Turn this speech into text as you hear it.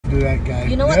do that, guys.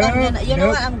 You know what? You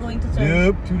know what? I'm going to turn.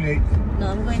 Nope, too late.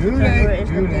 No, I'm going to turn. Where is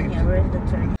the thing here? Where is the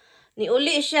turn?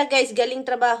 Niuli siya, guys. Galing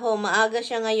trabaho. Maaga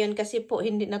siya ngayon kasi po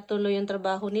hindi natuloy yung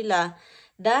trabaho nila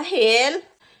dahil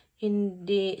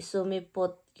hindi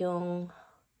sumipot yung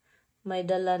may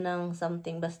dala ng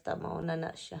something, basta mauna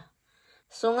na siya.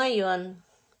 So ngayon,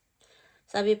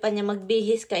 sabi pa niya,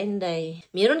 magbihis ka, Inday.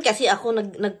 Meron kasi ako,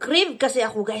 nag-crave kasi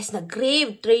ako, guys.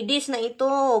 Nag-crave. 3 days na ito.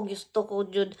 Gusto ko,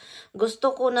 Jude.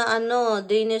 Gusto ko na,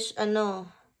 Danish,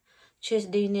 cheese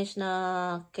Danish na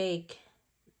cake.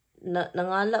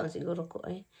 Nangalam siguro ko,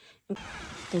 eh.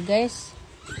 Ito, guys.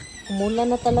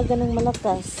 Umulan na talaga ng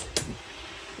malakas.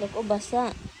 Like,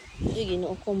 basa.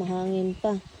 Ginoo ko, mahangin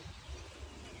pa.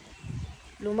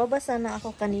 Lumabas na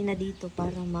ako kanina dito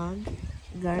para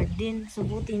mag-garden.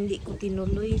 Subuti hindi ko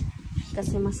tinuloy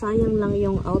kasi masayang lang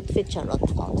yung outfit. Charot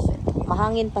outfit.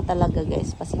 Mahangin pa talaga,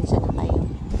 guys. Pasensya na kayo.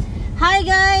 Hi,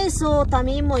 guys! So,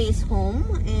 Tamimo is home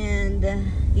and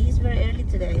he's very early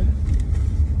today.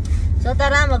 So,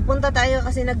 tara, magpunta tayo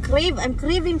kasi nag-crave. I'm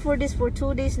craving for this for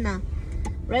 2 days na.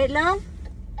 Right, love?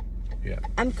 Yeah.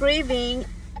 I'm craving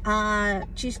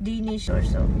cheese Danish or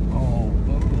so. Oh,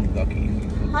 little ducky.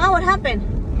 Huh? What happened?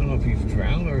 I don't know if he's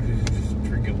drowned or if he's just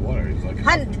drinking water. He's like,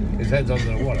 his head's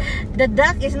under the water. The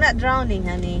duck is not drowning,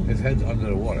 honey. His head's under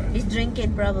the water. He's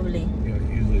drinking probably. You know,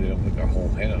 usually they don't put their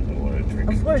whole head under the water to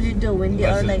drink. Of course you do when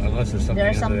they are like. Unless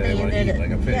there's something, in there that,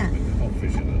 like a fish. Yeah. But there's no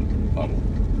fish in a puddle.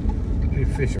 Maybe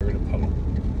fish are in a puddle.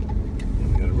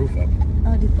 You got a roof up.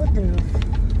 Oh, they put the roof.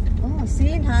 Oh,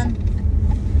 scene, hun.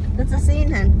 That's a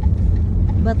scene, hun.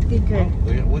 But bigger. Oh,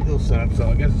 they got windows set up, so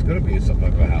I guess it's gonna be something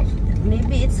like a house.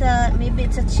 Maybe it's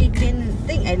a chicken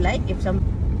thing. I like if some,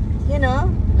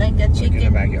 like a chicken. Like in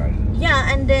the backyard.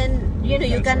 Yeah, and then you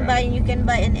can buy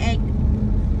an egg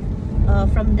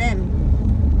from them.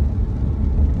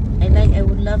 I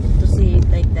would love to see it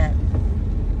like that.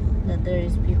 That there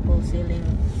is people selling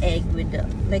egg with the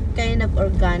like kind of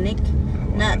organic,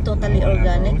 not totally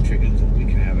organic. Have our own chickens, and we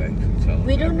can have eggs and sell them.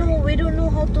 We don't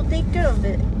know how to take care of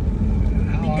it.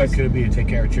 How hard could it be to take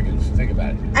care of chickens? Think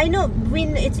about it. I know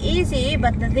when it's easy,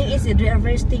 but the thing is they are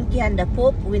very stinky and the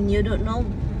poop when you don't know.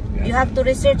 Yeah, you have to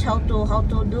research how to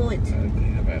do it.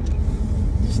 Clean a bathroom.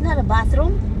 It's not a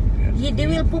bathroom. Yeah, they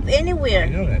will poop anywhere.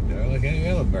 I know that. They're like any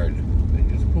other bird. They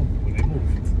just poop when they move.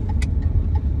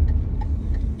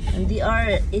 And they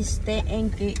are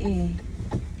stinky.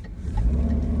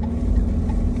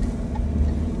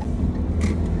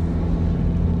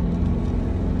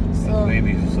 So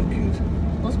babies are so cute.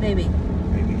 Who's baby?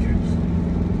 Baby chicks.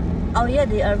 Oh yeah,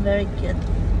 they are very cute.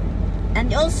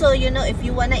 And also, if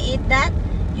you wanna eat that,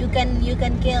 you can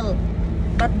kill,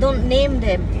 but don't name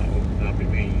them. No, not be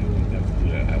me. You wouldn't have to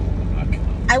do that. I will not kill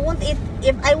them. I won't eat.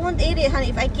 If I won't eat it, honey,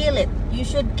 if I kill it, you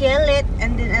should kill it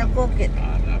and then I'll cook it.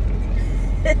 I'm not gonna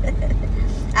kill them.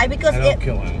 Because I don't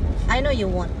kill animals. I know you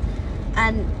won't.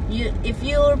 And if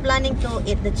you're planning to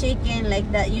eat the chicken like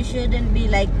that, you shouldn't be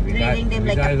like treating them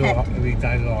like a pet. If he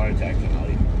dies of a heart attack, then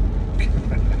I'll eat him.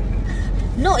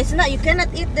 No, it's not. You cannot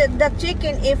eat the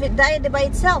chicken if it died by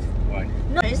itself. Why?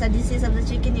 No, it's a disease of the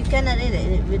chicken. You cannot eat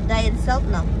it. It will die itself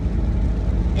now.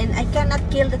 And I cannot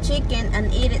kill the chicken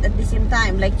and eat it at the same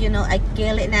time. Like, I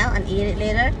kill it now and eat it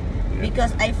later. Yeah.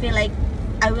 Because I feel like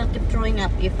I will keep throwing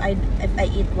up if I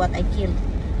eat what I killed.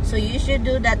 So you should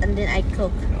do that and then I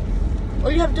cook. No. All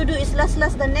you have to do is slash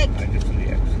the neck. I just do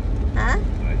the eggs. Huh?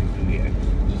 I just do the eggs.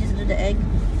 You just do the egg?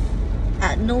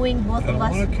 Knowing both of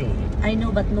us. I don't want to kill them. I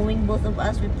know, but knowing both of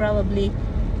us, we probably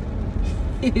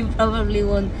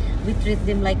won't. We treat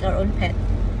them like our own pet.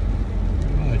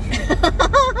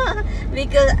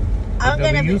 Because I'm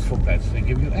gonna be useful pets. They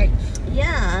give you eggs.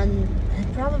 Yeah, and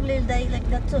probably die like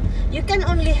that too. You can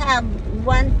only have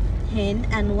one hen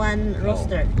and one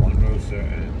rooster. One rooster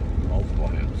and multiple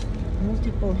hens.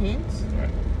 Multiple hens? Right.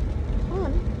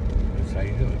 Oh. That's how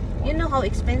you do it. You know how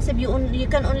expensive you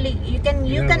can only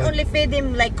feed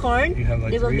them like corn.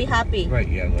 They will be happy. Right,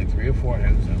 you have like 3 or 4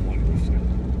 hens and 1 rooster.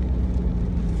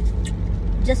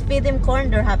 Just feed them corn,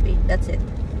 they're happy. That's it.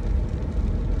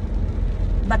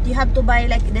 But you have to buy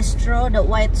like the straw, the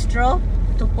white straw,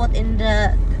 to put in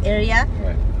the area.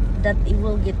 Right. That it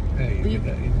will get. Hey, you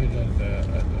get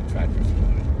the tractor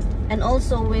supply. And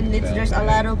also when there's a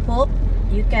lot of poop,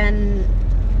 you can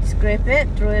scrape it,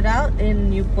 throw it out,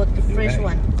 and you put the fresh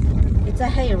one. It's a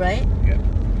hay, right? Yeah.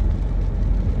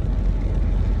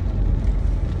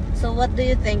 So what do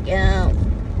you think?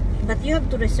 But you have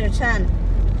to research, Han.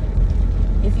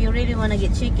 If you really want to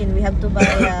get chicken, we have to buy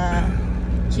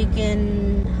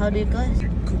chicken. How do you call it?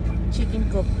 Chicken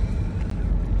coop.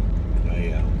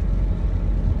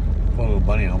 Poor little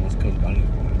bunny almost killed bunny.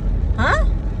 Huh?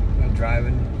 I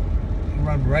driving. He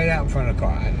run right out in front of the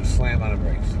car. I had to slam on the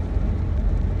brakes.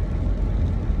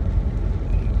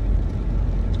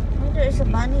 Oh, there is a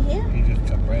bunny here? He just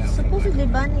took right out in front of Supposedly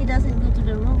bunny doesn't go to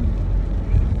the road.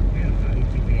 Yeah, I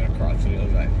think they gotta cross to the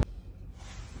other side.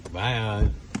 Bye,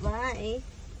 on. Bye.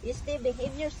 You stay,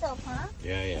 behave yourself, huh?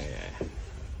 Yeah.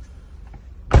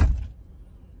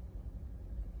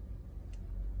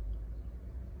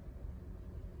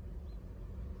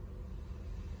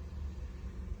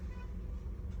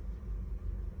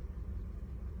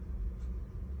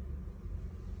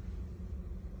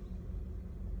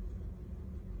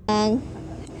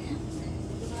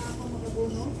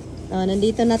 Oh,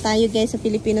 nandito na tayo guys sa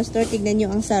Filipino store. Tignan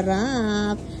nyo ang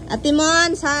sarap. Ate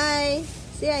Mons, hi!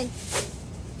 Say hi.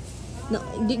 No,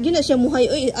 di na siya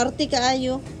muhay. Uy, arte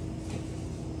kaayo.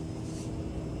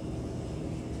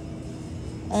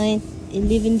 Ay,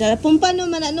 live in the... Pumpano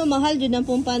man ano, mahal dyan ang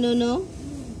pumpano, no?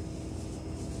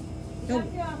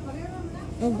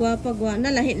 Oh, guwapa.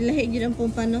 Na, lahi dyan ang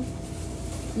pumpano.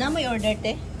 Na, may order,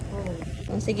 te?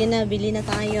 Oh, sige na, bili na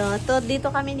tayo. To, dito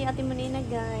kami ni Ate Monina,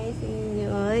 guys.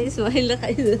 Ay, smile na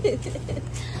kayo.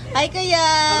 Hi, Kuya!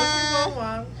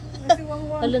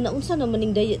 Hala, naunsa naman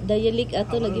yung dialect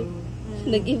ato.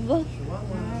 Nag-iba.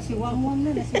 Si Wangwang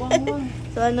na, si Wangwang.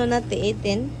 So, ano natin,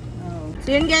 18?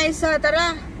 So, yun guys,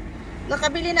 tara.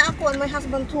 Nakabili na ako and my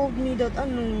husband told me that,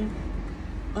 I'm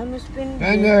a spender.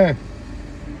 Spender!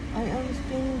 I am a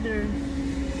spender.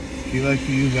 She likes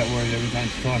to use that word every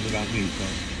time she talks about me, so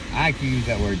I can use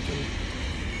that word too.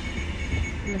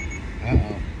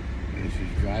 Uh-oh. And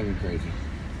she's driving crazy.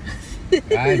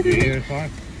 Guys, you hear the car?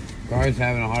 Car's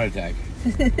having a heart attack.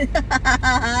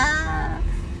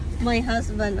 My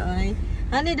husband,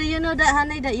 honey, do you know that,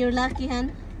 honey, that you're lucky,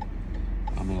 hon?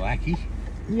 I'm a lackey?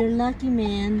 You're lucky,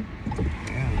 man.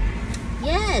 Yeah.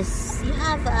 Yes, you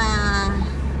have a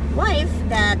wife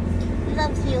that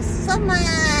loves you so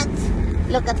much.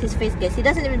 Look at his face, guys. He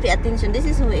doesn't even pay attention. This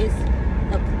is who he is.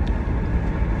 Look.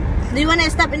 Do you want to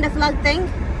stop in the flag thing?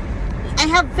 I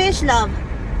have fish, love.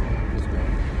 Let's go.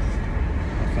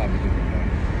 I'll stop and give it a try.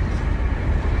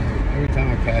 Every time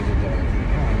I pass it, though,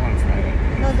 I want to try that.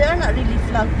 No, they're not really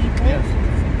flag people. Yes.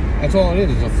 That's all it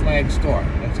is a flag store.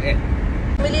 That's it.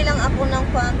 Bili lang ako ng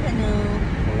pompano.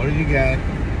 So what did you get?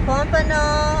 Pompano.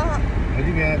 What did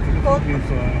you get for the Philippine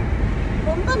store?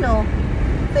 Pompano.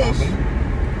 Fish.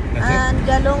 That's And it?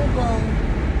 galonggong.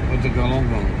 What's a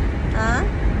galonggong? Huh?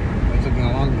 What's a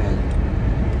galonggong?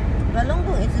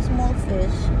 Galonggong is a small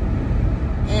fish.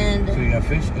 And So you got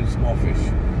fish and small fish.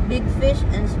 big fish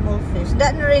and small fish.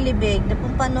 Not really big. The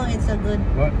pompano is a good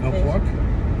What? No fish. pork?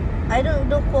 I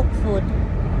don't do cook food.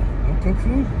 No cooked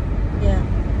food? Yeah.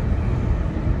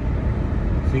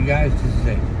 See guys, this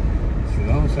is it. So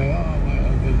don't say, oh, my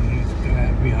husband, he's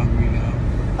gonna be hungry now.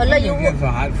 Hala, You you get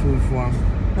some hot food for him.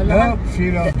 Hala. Nope, she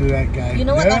don't do that, guys. You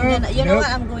know what I'm gonna? You know nope,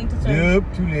 what I'm going to turn? Nope,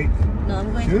 too late. No,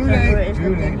 I'm going Too to turn. late, Where is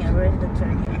too the thing late. here? Where is the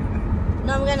turn here?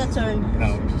 No, I'm gonna turn.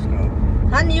 No, just go.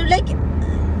 Honey, you like?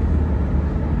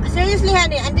 Seriously,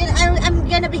 honey, and then I'm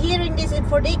gonna be hearing this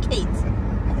for decades.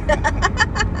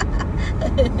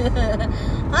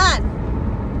 Hon.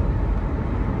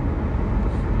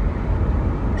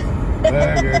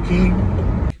 Burger King.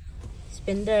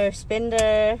 Spender.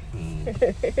 Spender.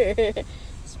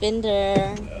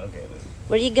 Okay.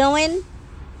 Where you going?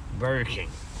 Burger King.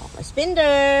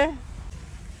 Spender.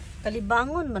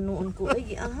 Kalibangon, manuon ko.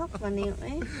 Ay, ahak, maniyo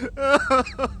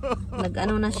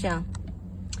Nag-ano na siya.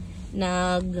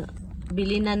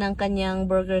 Nagbili na ng kanyang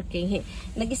Burger King.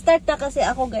 Nag-start na kasi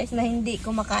ako, guys, na hindi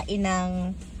kumakain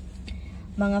ng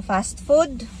mga fast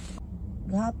food.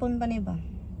 Gahapon pa ni ba?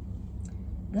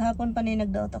 Gahapon pa ni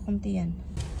nagdaot akong tiyan.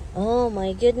 Oh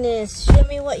my goodness. Show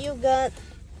me what you got.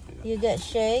 You got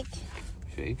shake.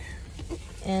 Shake.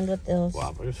 And what else?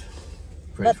 Whoppers.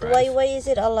 But why is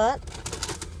it a lot?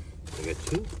 I got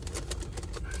two.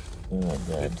 Oh my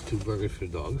god. Got two burgers for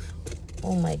dogs.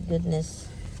 Oh my goodness.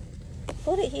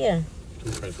 Put it here.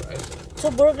 Two french fries.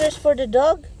 Two burgers for the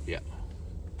dog? Yeah.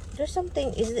 There's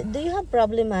something. Do you have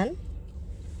problem, man?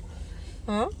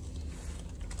 Huh?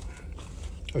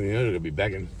 Oh, yeah, they're gonna be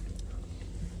begging.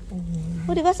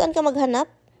 O, diba saan ka maghanap?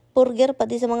 Burger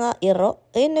pati sa mga iro.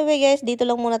 Anyway guys, dito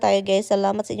lang muna tayo guys.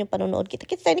 Salamat sa inyong panonood.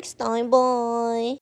 Kita-kita next time. Bye!